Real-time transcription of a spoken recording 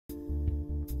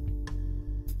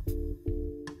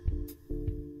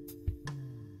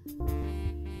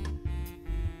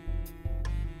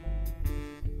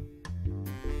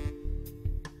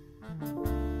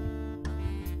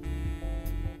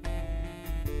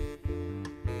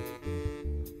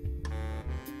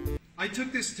I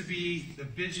took this to be the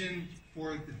vision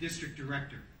for the district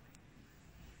director.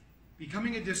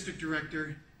 Becoming a district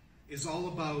director is all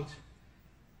about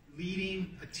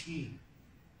leading a team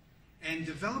and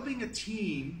developing a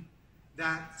team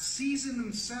that sees in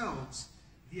themselves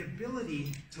the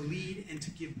ability to lead and to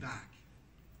give back.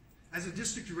 As a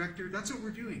district director, that's what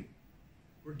we're doing.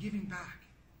 We're giving back.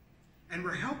 And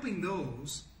we're helping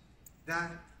those that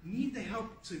need the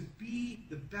help to be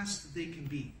the best that they can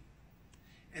be.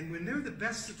 And when they're the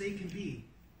best that they can be,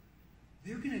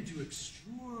 they're going to do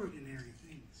extraordinary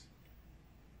things.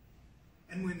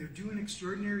 And when they're doing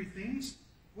extraordinary things,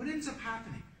 what ends up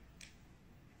happening?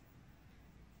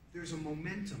 There's a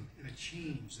momentum and a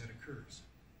change that occurs.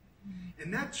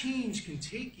 And that change can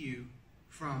take you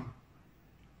from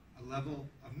a level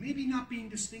of maybe not being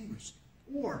distinguished,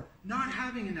 or not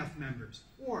having enough members,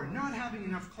 or not having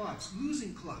enough clubs,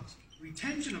 losing clubs,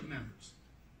 retention of members.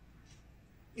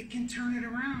 It can turn it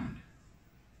around.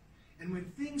 And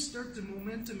when things start to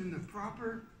momentum in the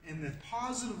proper and the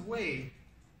positive way,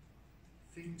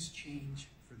 things change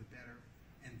for the better.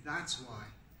 And that's why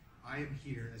I am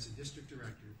here as a district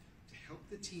director to help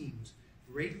the teams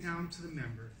right down to the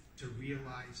member to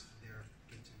realize their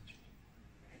potential.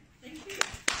 Thank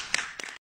you.